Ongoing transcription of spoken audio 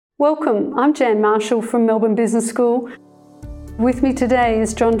Welcome, I'm Jan Marshall from Melbourne Business School. With me today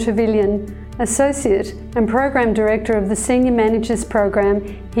is John Trevillion, Associate and Program Director of the Senior Managers Program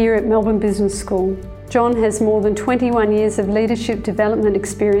here at Melbourne Business School. John has more than 21 years of leadership development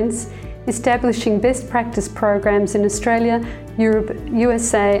experience, establishing best practice programs in Australia, Europe,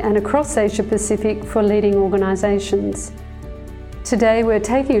 USA and across Asia Pacific for leading organisations. Today we're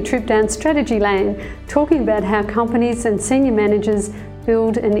taking a trip down strategy lane, talking about how companies and senior managers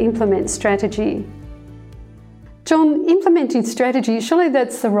build and implement strategy. John, implementing strategy, surely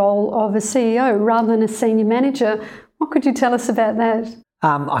that's the role of a CEO rather than a senior manager. What could you tell us about that?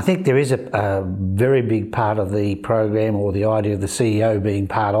 I think there is a very big part of the program, or the idea of the CEO being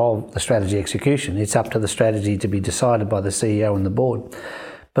part of the strategy execution. It's up to the strategy to be decided by the CEO and the board.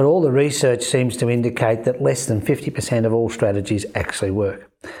 But all the research seems to indicate that less than 50% of all strategies actually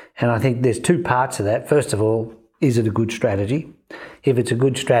work. And I think there's two parts of that. First of all, is it a good strategy? If it's a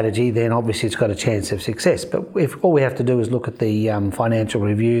good strategy, then obviously it's got a chance of success. But if all we have to do is look at the financial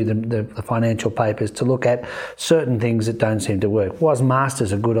review, the financial papers, to look at certain things that don't seem to work. Was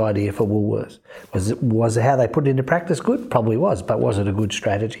Masters a good idea for Woolworths? Was how they put it into practice good? Probably was, but was it a good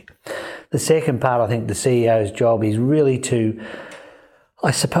strategy? The second part, I think the CEO's job is really to, I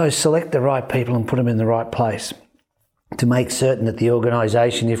suppose, select the right people and put them in the right place, to make certain that the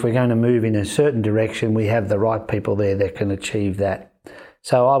organisation, if we're going to move in a certain direction, we have the right people there that can achieve that.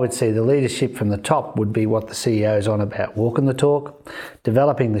 So I would say the leadership from the top would be what the CEO is on about: walking the talk,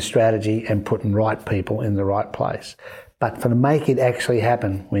 developing the strategy and putting right people in the right place. But to make it actually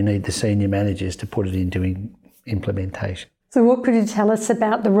happen, we need the senior managers to put it into implementation. So what could you tell us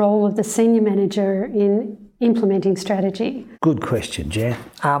about the role of the senior manager in implementing strategy? Good question, Jan.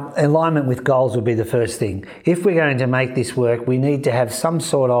 Alignment with goals would be the first thing. If we're going to make this work, we need to have some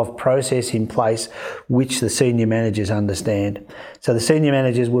sort of process in place which the senior managers understand. So the senior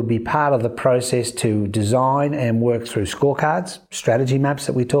managers would be part of the process to design and work through scorecards, strategy maps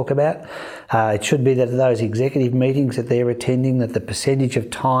that we talk about. It should be that those executive meetings that they're attending, that the percentage of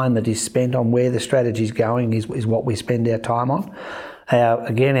time that is spent on where the strategy is going is what we spend our time on.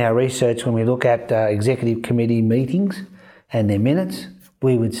 Our research, when we look at executive committee meetings and their minutes,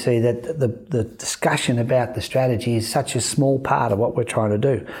 we would see that the discussion about the strategy is such a small part of what we're trying to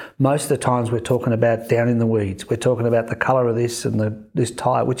do. Most of the times we're talking about down in the weeds. We're talking about the colour of this and this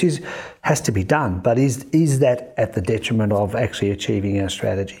tyre, which has to be done. But is that at the detriment of actually achieving our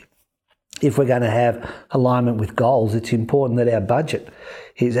strategy? If we're going to have alignment with goals, it's important that our budget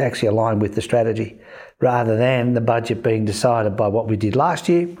is actually aligned with the strategy, rather than the budget being decided by what we did last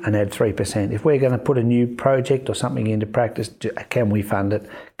year and add 3%. If we're going to put a new project or something into practice, can we fund it?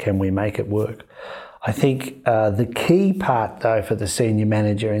 Can we make it work? I think the key part, though, for the senior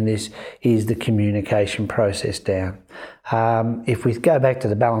manager in this is the communication process down. If we go back to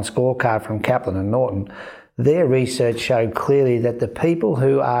the balanced scorecard from Kaplan and Norton, their research showed clearly that the people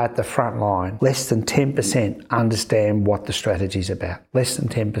who are at the front line, less than 10% understand what the strategy is about. Less than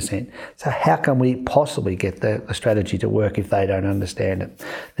 10%. So how can we possibly get the strategy to work if they don't understand it?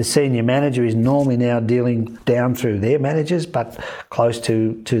 The senior manager is normally now dealing down through their managers, but close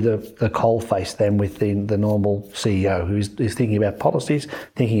to the coalface then with the normal CEO who is thinking about policies,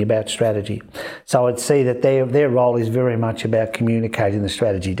 thinking about strategy. So I'd see that their role is very much about communicating the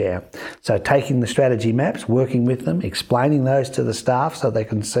strategy down. So taking the strategy maps, working with them, explaining those to the staff so they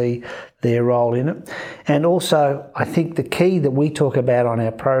can see their role in it. And also, I think the key that we talk about on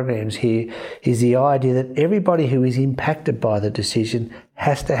our programs here is the idea that everybody who is impacted by the decision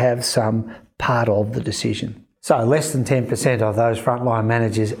has to have some part of the decision. So less than 10% of those frontline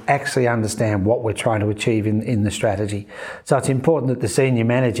managers actually understand what we're trying to achieve in the strategy. So it's important that the senior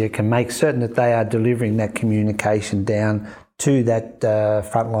manager can make certain that they are delivering that communication down to that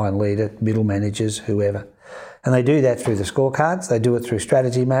frontline leader, middle managers, whoever. And they do that through the scorecards, they do it through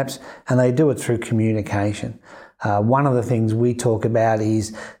strategy maps, and they do it through communication. One of the things we talk about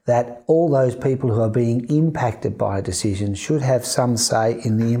is that all those people who are being impacted by a decision should have some say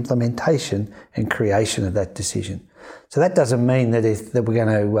in the implementation and creation of that decision. So that doesn't mean that we're going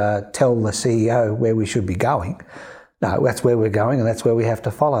to tell the CEO where we should be going. No, that's where we're going and that's where we have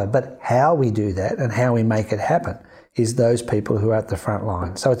to follow. But how we do that and how we make it happen is those people who are at the front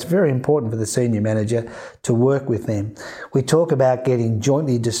line. So it's very important for the senior manager to work with them. We talk about getting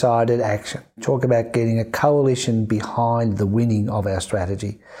jointly decided action, talk about getting a coalition behind the winning of our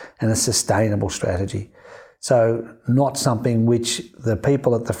strategy and a sustainable strategy. So not something which the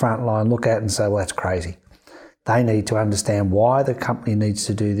people at the front line look at and say, well, that's crazy. They need to understand why the company needs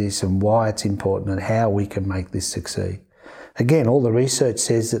to do this and why it's important and how we can make this succeed. Again, all the research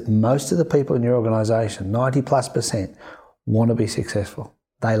says that most of the people in your organisation, 90+%, want to be successful.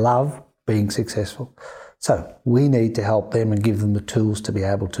 They love being successful. So we need to help them and give them the tools to be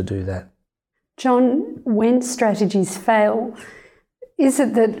able to do that. John, when strategies fail, is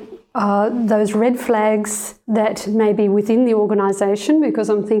it that those red flags that may be within the organisation, because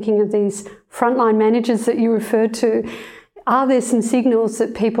I'm thinking of these frontline managers that you referred to, are there some signals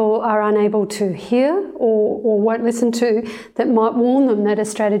that people are unable to hear or won't listen to that might warn them that a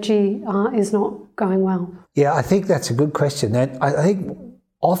strategy is not going well? Yeah, I think that's a good question. And I think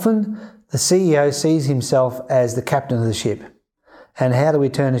often the CEO sees himself as the captain of the ship. And how do we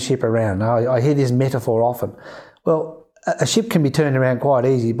turn a ship around? I hear this metaphor often. Well, a ship can be turned around quite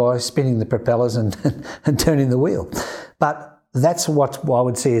easy by spinning the propellers and turning the wheel. But that's what I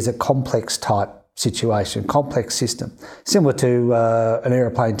would see as a complex type situation, complex system, similar to an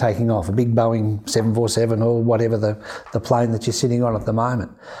aeroplane taking off, a big Boeing 747 or whatever the plane that you're sitting on at the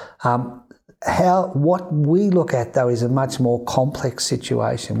moment. What we look at though is a much more complex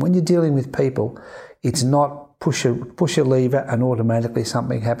situation. When you're dealing with people, it's not push a lever and automatically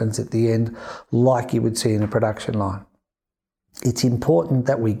something happens at the end like you would see in a production line. It's important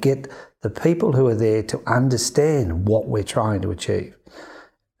that we get the people who are there to understand what we're trying to achieve.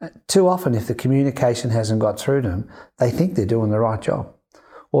 Too often, if the communication hasn't got through to them, they think they're doing the right job,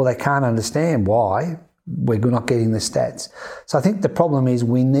 or they can't understand why we're not getting the stats. So I think the problem is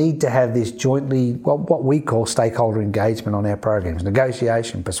we need to have this jointly, what we call stakeholder engagement on our programs,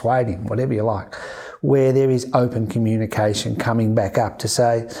 negotiation, persuading, whatever you like, where there is open communication coming back up to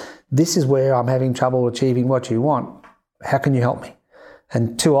say, this is where I'm having trouble achieving what you want. How can you help me?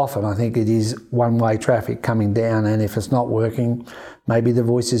 And too often I think it is one-way traffic coming down, and if it's not working, maybe the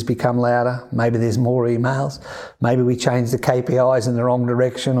voices become louder, maybe there's more emails, maybe we change the KPIs in the wrong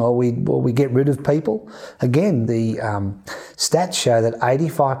direction, or we get rid of people. Again, the stats show that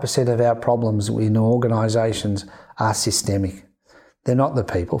 85% of our problems in organisations are systemic. They're not the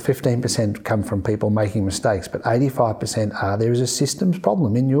people. 15% come from people making mistakes, but 85% there is a systems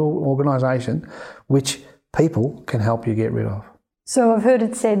problem in your organisation which people can help you get rid of. So I've heard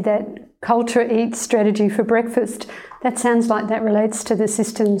it said that culture eats strategy for breakfast. That sounds like that relates to the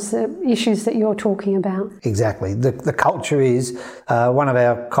systems issues that you're talking about. Exactly. The culture is, one of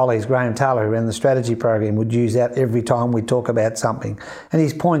our colleagues, Graham Taylor, who ran the strategy program, would use that every time we talk about something. And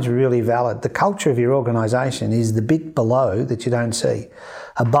his point's really valid. The culture of your organisation is the bit below that you don't see.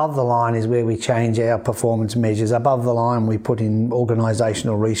 Above the line is where we change our performance measures. Above the line we put in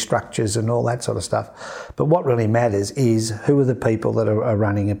organisational restructures and all that sort of stuff. But what really matters is who are the people that are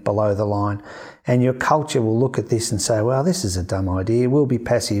running it below the line. And your culture will look at this and say, well, this is a dumb idea. We'll be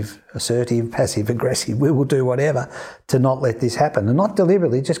passive assertive, passive aggressive. We will do whatever to not let this happen. And not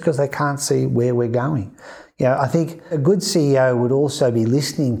deliberately, just because they can't see where we're going. You know, I think a good CEO would also be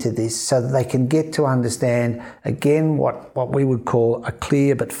listening to this so that they can get to understand, again, what we would call a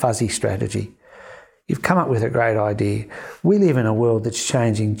clear but fuzzy strategy. You've come up with a great idea. We live in a world that's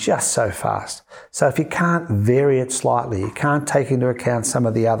changing just so fast. So if you can't vary it slightly, you can't take into account some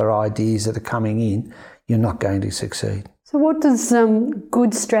of the other ideas that are coming in, you're not going to succeed. So what does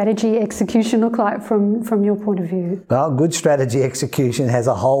good strategy execution look like from your point of view? Well, good strategy execution has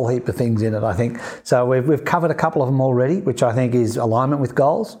a whole heap of things in it, I think. So we've covered a couple of them already, which I think is alignment with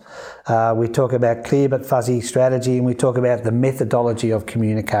goals. We talk about clear but fuzzy strategy, and we talk about the methodology of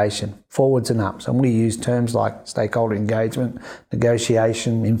communication, forwards and ups. And we use terms like stakeholder engagement,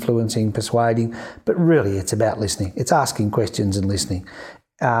 negotiation, influencing, persuading, but really it's about listening. It's asking questions and listening.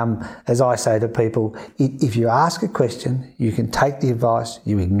 As I say to people, if you ask a question, you can take the advice,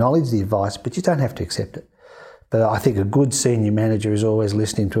 you acknowledge the advice, but you don't have to accept it. But I think a good senior manager is always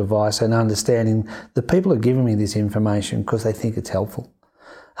listening to advice and understanding the people are giving me this information because they think it's helpful.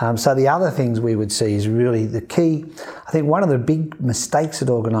 So the other things we would see is really the key. I think one of the big mistakes that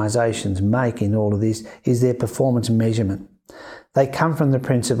organisations make in all of this is their performance measurement. They come from the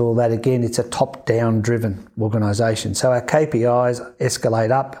principle that, again, it's a top-down driven organisation. So our KPIs escalate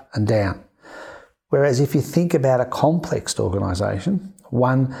up and down. Whereas if you think about a complex organisation,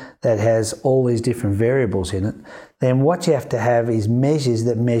 one that has all these different variables in it, then what you have to have is measures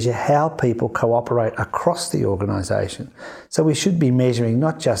that measure how people cooperate across the organisation. So we should be measuring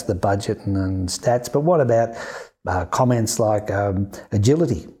not just the budget and stats, but what about comments like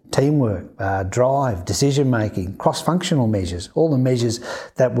agility, teamwork, drive, decision-making, cross-functional measures, all the measures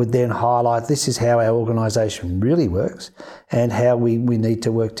that would then highlight this is how our organisation really works and how we need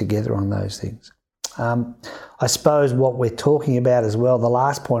to work together on those things. I suppose what we're talking about as well, the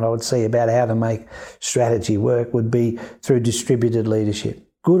last point I would see about how to make strategy work would be through distributed leadership.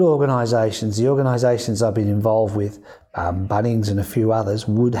 Good organisations, the organisations I've been involved with, Bunnings and a few others,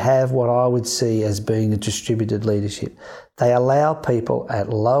 would have what I would see as being a distributed leadership. They allow people at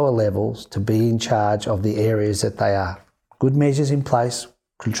lower levels to be in charge of the areas that they are. Good measures in place,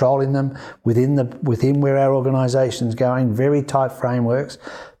 controlling them within where our organisation's going, very tight frameworks,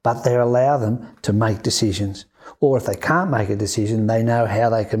 but they allow them to make decisions. Or if they can't make a decision, they know how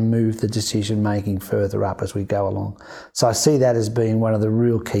they can move the decision making further up as we go along. So I see that as being one of the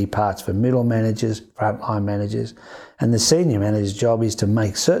real key parts for middle managers, frontline managers. And the senior manager's job is to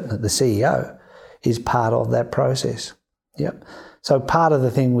make certain that the CEO is part of that process. Yep. So part of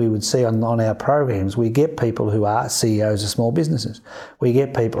the thing we would see on our programs, we get people who are CEOs of small businesses. We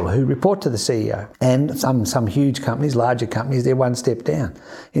get people who report to the CEO. And some huge companies, larger companies, they're one step down.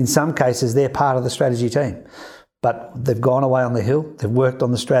 In some cases, they're part of the strategy team. But they've gone away on the hill, they've worked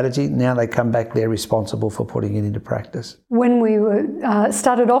on the strategy, now they come back, they're responsible for putting it into practice. When we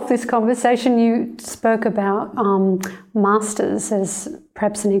started off this conversation, you spoke about masters as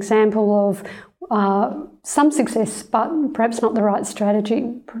perhaps an example of some success, but perhaps not the right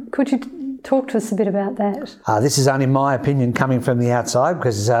strategy. Could you talk to us a bit about that? This is only my opinion coming from the outside,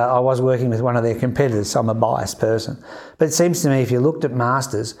 because I was working with one of their competitors, so I'm a biased person. But it seems to me if you looked at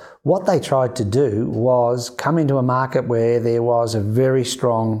masters, what they tried to do was come into a market where there was a very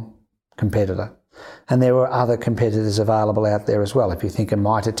strong competitor. And there were other competitors available out there as well, if you think of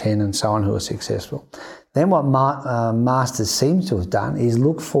Mitre 10 and so on, who are successful. Then what Masters seems to have done is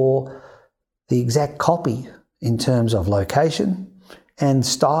look for the exact copy in terms of location and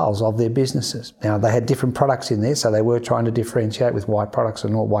styles of their businesses. Now, they had different products in there, so they were trying to differentiate with white products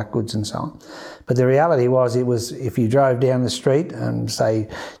and all white goods and so on. But the reality was, if you drove down the street and say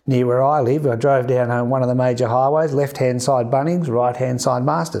near where I live, I drove down one of the major highways, left-hand side Bunnings, right-hand side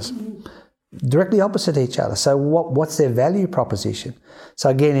Masters, directly opposite each other. So what's their value proposition? So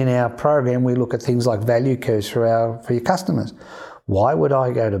again, in our program, we look at things like value curves for your customers. Why would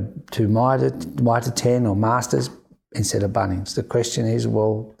I go to Mitre 10 or Masters instead of Bunnings? The question is,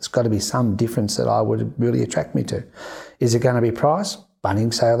 well, there's got to be some difference that I would really attract me to. Is it going to be price?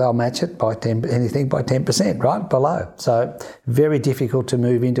 Bunnings say they'll match it by anything by 10%, right below. So very difficult to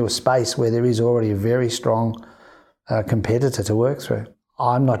move into a space where there is already a very strong competitor to work through.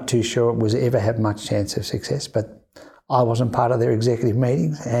 I'm not too sure it was ever have much chance of success, but I wasn't part of their executive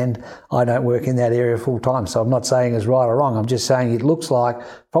meetings and I don't work in that area full time. So I'm not saying it's right or wrong. I'm just saying it looks like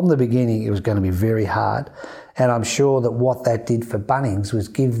from the beginning it was going to be very hard. And I'm sure that what that did for Bunnings was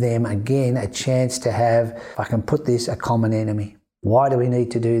give them, again, a chance to have, if I can put this, a common enemy. Why do we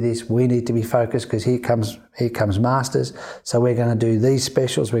need to do this? We need to be focused because here comes Masters. So we're going to do these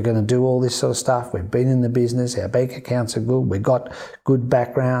specials. We're going to do all this sort of stuff. We've been in the business. Our bank accounts are good. We've got good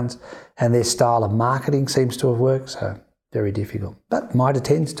backgrounds and their style of marketing seems to have worked. So very difficult. But Mitre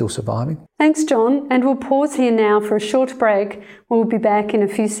 10 still surviving. Thanks, John. And we'll pause here now for a short break. We'll be back in a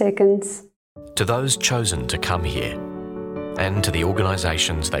few seconds. To those chosen to come here and to the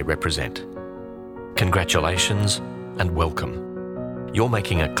organisations they represent, congratulations and welcome. You're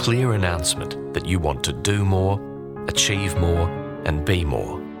making a clear announcement that you want to do more, achieve more, and be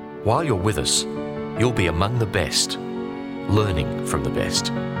more. While you're with us, you'll be among the best, learning from the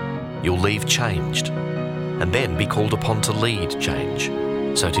best. You'll leave changed, and then be called upon to lead change.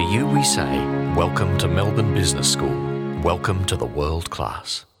 So to you we say, welcome to Melbourne Business School. Welcome to the world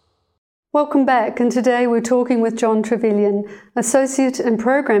class. Welcome back, and today we're talking with John Trevelyan, Associate and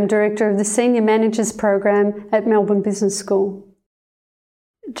Program Director of the Senior Managers Program at Melbourne Business School.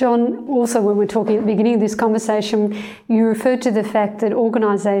 John, also when we're talking at the beginning of this conversation, you referred to the fact that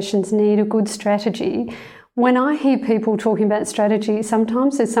organisations need a good strategy. When I hear people talking about strategy,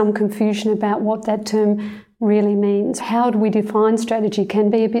 sometimes there's some confusion about what that term really means. How do we define strategy can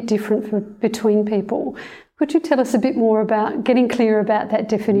be a bit different between people. Could you tell us a bit more about getting clear about that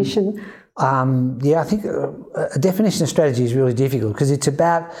definition? I think a definition of strategy is really difficult because it's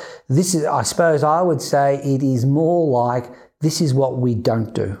about, I suppose I would say it is more like this is what we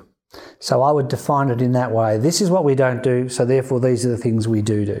don't do. So I would define it in that way. This is what we don't do, so therefore these are the things we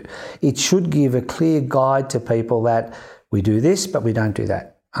do. It should give a clear guide to people that we do this, but we don't do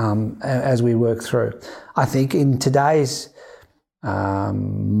that as we work through. I think in today's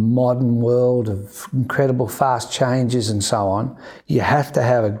modern world of incredible fast changes and so on, you have to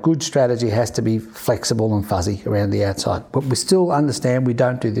have a good strategy, has to be flexible and fuzzy around the outside. But we still understand we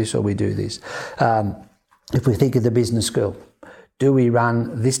don't do this or we do this. If we think of the business school, do we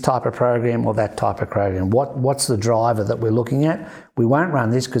run this type of program or that type of program? What's the driver that we're looking at? We won't run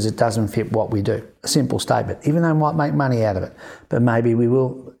this because it doesn't fit what we do. A simple statement, even though we might make money out of it. But maybe we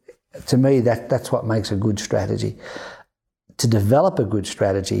will. To me, that's what makes a good strategy. To develop a good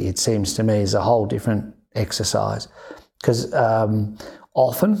strategy, it seems to me, is a whole different exercise. Because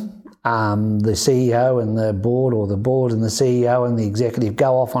often the CEO and the board, or the board and the CEO and the executive,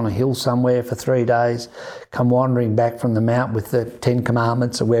 go off on a hill somewhere for 3 days, come wandering back from the mount with the 10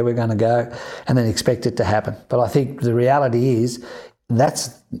 commandments of where we're going to go, and then expect it to happen. But I think the reality is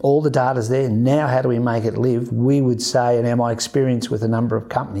that's all the data's there. Now how do we make it live? We would say, and my experience with a number of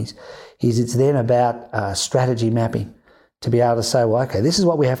companies, is it's then about strategy mapping. To be able to say, well, okay, this is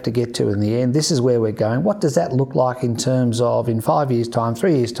what we have to get to in the end. This is where we're going. What does that look like in terms of, in 5 years' time,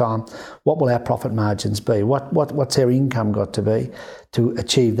 3 years' time, what will our profit margins be? What's our income got to be to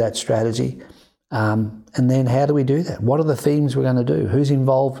achieve that strategy? And then how do we do that? What are the themes we're going to do? Who's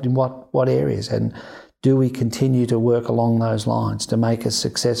involved in what areas? And do we continue to work along those lines to make us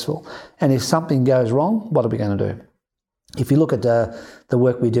successful? And if something goes wrong, what are we going to do? If you look at the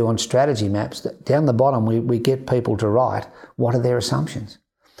work we do on strategy maps, down the bottom we get people to write what are their assumptions.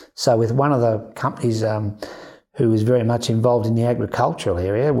 So with one of the companies who was very much involved in the agricultural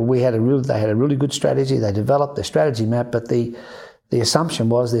area, they had a really good strategy. They developed the strategy map, but the assumption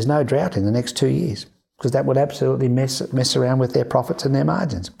was there's no drought in the next 2 years, because that would absolutely mess around with their profits and their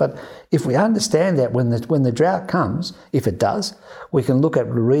margins. But if we understand that when the drought comes, if it does, we can look at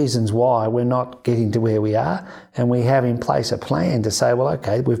the reasons why we're not getting to where we are, and we have in place a plan to say, well,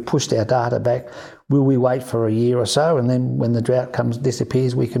 okay, we've pushed our data back. Will we wait for a year or so, and then when the drought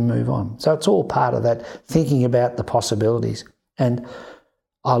disappears, we can move on? So it's all part of that, thinking about the possibilities. And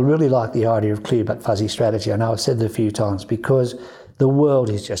I really like the idea of clear but fuzzy strategy. I know I've said it a few times, because the world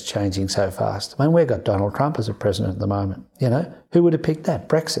is just changing so fast. I mean, we've got Donald Trump as a president at the moment. Who would have picked that?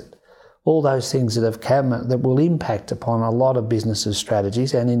 Brexit. All those things that have come that will impact upon a lot of businesses'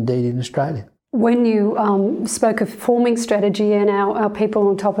 strategies, and indeed in Australia. When you spoke of forming strategy and our people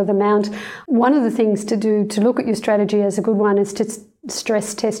on top of the mount, one of the things to do to look at your strategy as a good one is to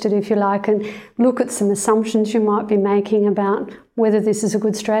stress test it, if you like, and look at some assumptions you might be making about whether this is a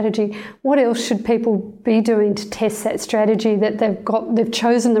good strategy. What else should people be doing to test that strategy, that they've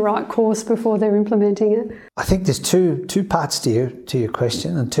chosen the right course before they're implementing it? I think there's two parts to your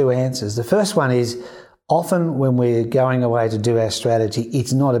question and two answers. The first one is, often when we're going away to do our strategy,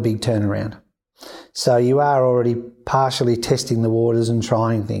 it's not a big turnaround. So you are already partially testing the waters and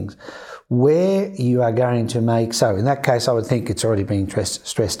trying things. Where you are going to make, so in that case I would think it's already being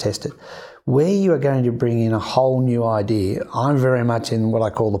stress tested. Where you are going to bring in a whole new idea, I'm very much in what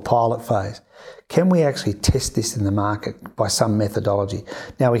I call the pilot phase. Can we actually test this in the market by some methodology?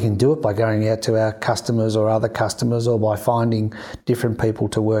 Now we can do it by going out to our customers or other customers, or by finding different people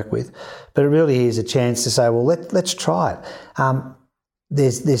to work with. But it really is a chance to say, well, let's try it.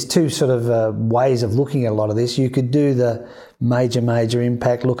 There's two sort of ways of looking at a lot of this. You could do the major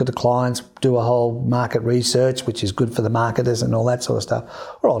impact, look at the clients, do a whole market research, which is good for the marketers and all that sort of stuff.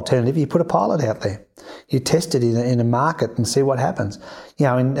 Or alternatively, you put a pilot out there. You test it in a market and see what happens.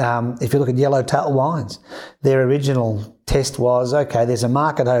 If you look at Yellowtail Wines, their original test was, okay, there's a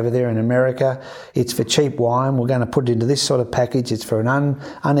market over there in America. It's for cheap wine. We're going to put it into this sort of package. It's for an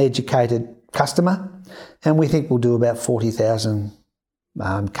uneducated customer. And we think we'll do about 40,000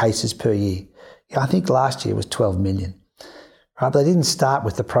 cases per year. I think last year was 12 million. Right? But they didn't start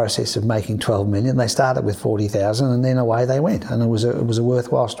with the process of making 12 million. They started with 40,000, and then away they went. And it was a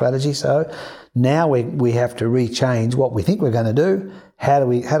worthwhile strategy. So now we have to rechange what we think we're going to do. How do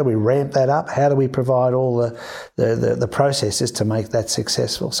we ramp that up? How do we provide all the processes to make that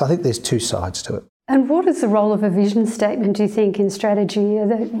successful? So I think there's two sides to it. And what is the role of a vision statement, do you think, in strategy? Are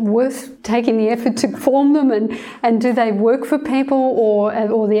they worth taking the effort to form them, and do they work for people,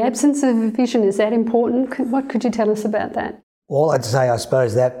 or the absence of a vision, is that important? What could you tell us about that? All I'd say, I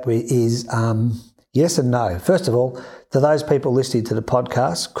suppose, that is yes and no. First of all, to those people listening to the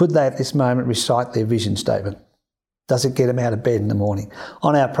podcast, could they at this moment recite their vision statement? Does it get them out of bed in the morning?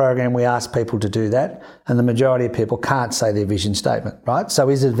 On our program, we ask people to do that, and the majority of people can't say their vision statement, right? So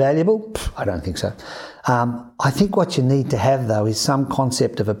is it valuable? I don't think so. I think what you need to have, though, is some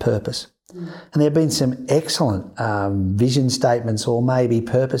concept of a purpose. And there have been some excellent vision statements, or maybe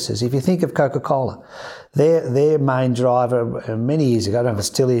purposes. If you think of Coca-Cola, their main driver many years ago, I don't know if it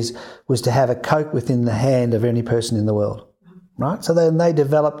still is, was to have a Coke within the hand of any person in the world. Right, so then they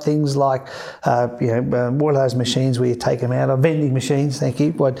developed things like, what are those machines where you take them out of? Vending machines, thank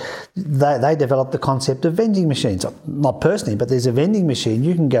you. They developed the concept of vending machines. Not personally, but there's a vending machine.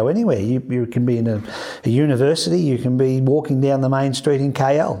 You can go anywhere. You can be in a university. You can be walking down the main street in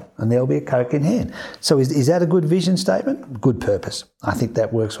KL, and there'll be a Coke in hand. So is that a good vision statement? Good purpose. I think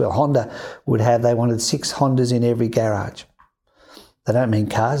that works well. Honda they wanted 6 Hondas in every garage. They don't mean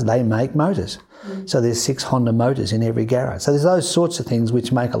cars, they make motors. So there's 6 Honda motors in every garage. So there's those sorts of things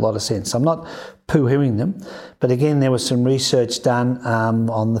which make a lot of sense. I'm not poo-hooing them, but again, there was some research done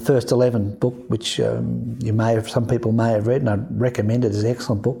on the First 11 book, which some people may have read, and I recommend it as an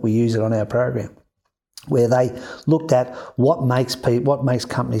excellent book. We use it on our program, where they looked at what makes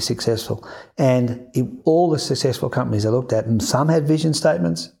companies successful. And all the successful companies they looked at, and some had vision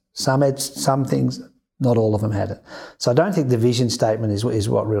statements, some had some things, not all of them had it. So I don't think the vision statement is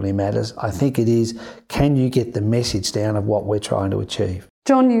what really matters. I think it is, can you get the message down of what we're trying to achieve?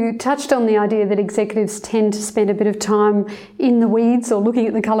 John, you touched on the idea that executives tend to spend a bit of time in the weeds or looking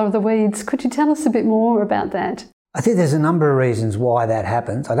at the colour of the weeds. Could you tell us a bit more about that? I think there's a number of reasons why that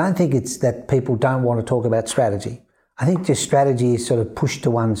happens. I don't think it's that people don't want to talk about strategy. I think just strategy is sort of pushed to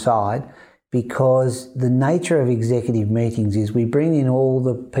one side, because the nature of executive meetings is we bring in all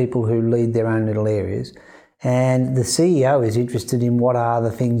the people who lead their own little areas, and the CEO is interested in what are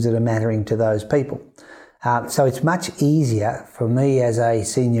the things that are mattering to those people. So it's much easier for me as a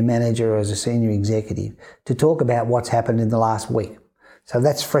senior manager or as a senior executive to talk about what's happened in the last week. So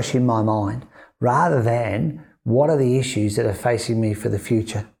that's fresh in my mind, rather than what are the issues that are facing me for the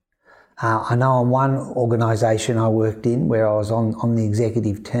future. I know on one organisation I worked in where I was on the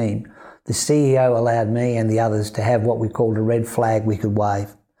executive team, the CEO allowed me and the others to have what we called a red flag we could wave.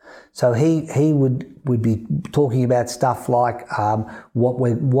 So he would be talking about stuff like what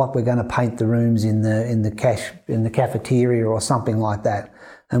we're going to paint the rooms in the cafeteria or something like that,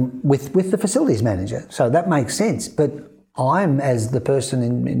 and with the facilities manager. So that makes sense, but I'm, as the person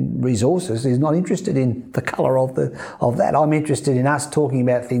in resources, is not interested in the colour of that. I'm interested in us talking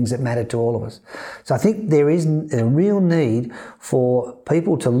about things that matter to all of us. So I think there is a real need for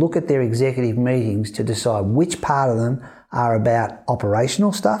people to look at their executive meetings to decide which part of them are about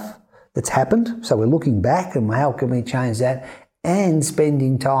operational stuff that's happened. So we're looking back and how can we change that, and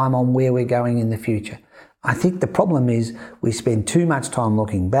spending time on where we're going in the future. I think the problem is we spend too much time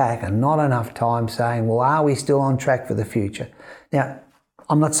looking back and not enough time saying, well, are we still on track for the future? Now,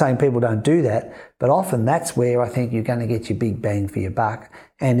 I'm not saying people don't do that, but often that's where I think you're going to get your big bang for your buck.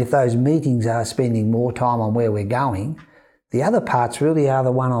 And if those meetings are spending more time on where we're going, the other parts really are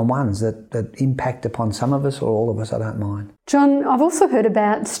the one-on-ones that impact upon some of us or all of us. I don't mind. John, I've also heard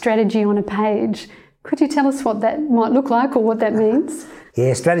about strategy on a page. Could you tell us what that might look like or what that means?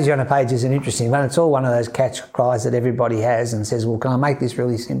 Yeah, strategy on a page is an interesting one. It's all one of those catch cries that everybody has and says, well, can I make this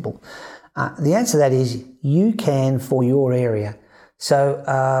really simple? The answer to that is you can for your area.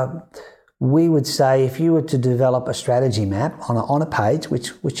 So we would say if you were to develop a strategy map on a page,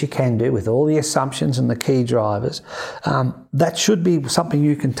 which you can do with all the assumptions and the key drivers, that should be something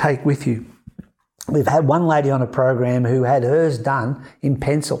you can take with you. We've had one lady on a program who had hers done in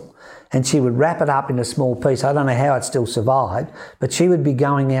pencil, and she would wrap it up in a small piece. I don't know how it still survived, but she would be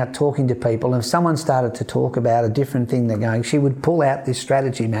going out talking to people, and if someone started to talk about a different thing they're going, she would pull out this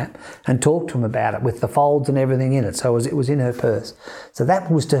strategy map and talk to them about it with the folds and everything in it. So it was in her purse. So that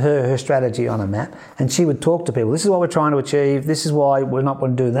was to her strategy on a map, and she would talk to people. This is what we're trying to achieve. This is why we're not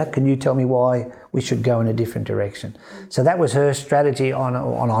going to do that. Can you tell me why we should go in a different direction? So that was her strategy on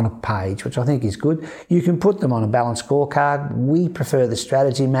a page, which I think is good. You can put them on a balanced scorecard. We prefer the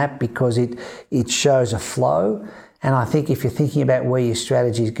strategy map because it shows a flow. And I think if you're thinking about where your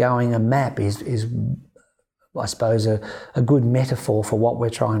strategy is going, a map is I suppose, a good metaphor for what we're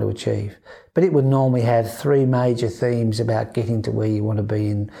trying to achieve. But it would normally have 3 major themes about getting to where you want to be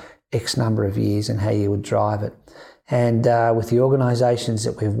in X number of years and how you would drive it. And with the organisations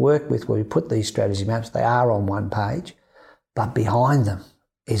that we've worked with where we put these strategy maps, they are on one page, but behind them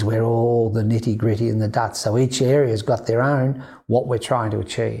is where all the nitty-gritty and the guts. So each area's got their own, what we're trying to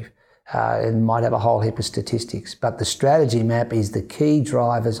achieve. And might have a whole heap of statistics. But the strategy map is the key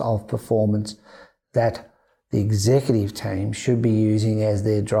drivers of performance that the executive team should be using as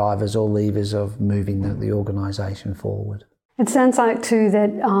their drivers or levers of moving the organisation forward. It sounds like too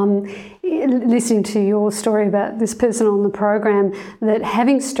that, listening to your story about this person on the program, that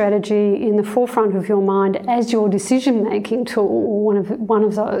having strategy in the forefront of your mind as your decision-making tool, or one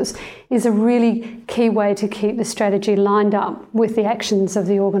of those, is a really key way to keep the strategy lined up with the actions of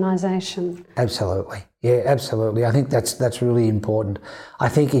the organisation. Absolutely. Yeah, absolutely. I think that's really important. I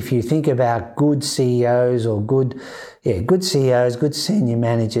think if you think about good CEOs or good CEOs, good senior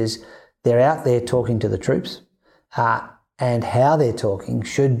managers, they're out there talking to the troops. And how they're talking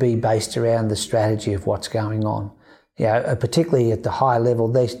should be based around the strategy of what's going on. Particularly at the high level,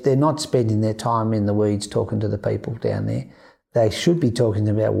 they're not spending their time in the weeds talking to the people down there. They should be talking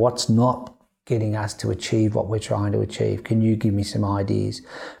about what's not getting us to achieve what we're trying to achieve. Can you give me some ideas?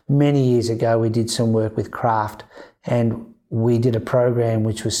 Many years ago, we did some work with Kraft, and we did a program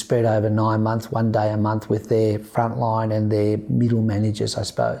which was spread over 9 months, 1 day a month with their frontline and their middle managers, I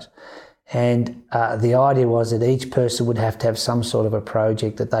suppose. And the idea was that each person would have to have some sort of a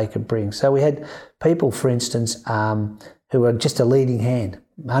project that they could bring. So we had people, for instance, who were just a leading hand,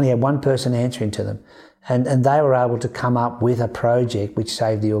 only had one person answering to them. And they were able to come up with a project which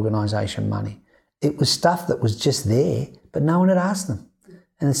saved the organisation money. It was stuff that was just there, but no one had asked them.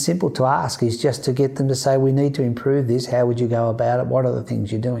 And it's simple to ask, is just to get them to say, we need to improve this. How would you go about it? What are the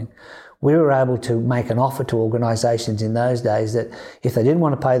things you're doing? We were able to make an offer to organisations in those days that if they didn't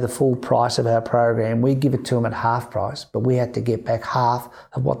want to pay the full price of our program, we'd give it to them at half price, but we had to get back half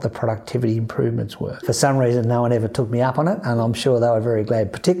of what the productivity improvements were. For some reason, no one ever took me up on it, and I'm sure they were very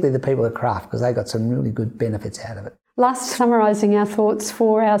glad, particularly the people at Kraft, because they got some really good benefits out of it. Last, summarising our thoughts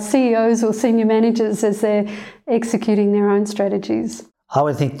for our CEOs or senior managers as they're executing their own strategies. I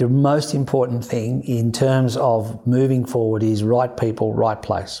would think the most important thing in terms of moving forward is right people, right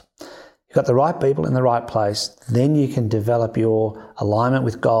place. You've got the right people in the right place, then you can develop your alignment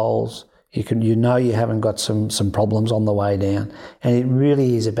with goals. You know you haven't got some problems on the way down. And it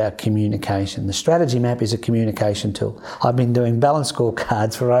really is about communication. The strategy map is a communication tool. I've been doing balanced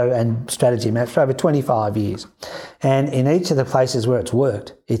scorecards and strategy maps for over 25 years. And in each of the places where it's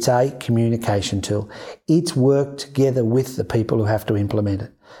worked, it's a communication tool. It's worked together with the people who have to implement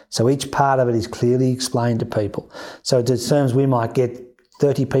it. So each part of it is clearly explained to people. So it determines we might get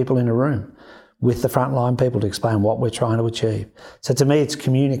 30 people in a room with the frontline people to explain what we're trying to achieve. So to me, it's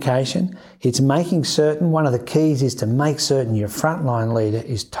communication. It's making certain, one of the keys is to make certain your frontline leader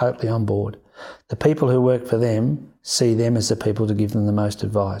is totally on board. The people who work for them see them as the people to give them the most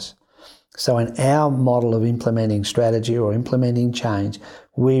advice. So in our model of implementing strategy or implementing change,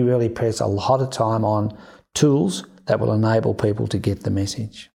 we really press a lot of time on tools that will enable people to get the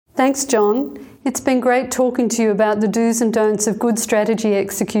message. Thanks, John. It's been great talking to you about the do's and don'ts of good strategy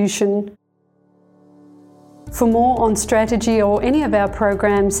execution. For more on strategy or any of our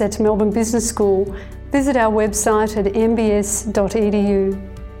programs at Melbourne Business School, visit our website at mbs.edu.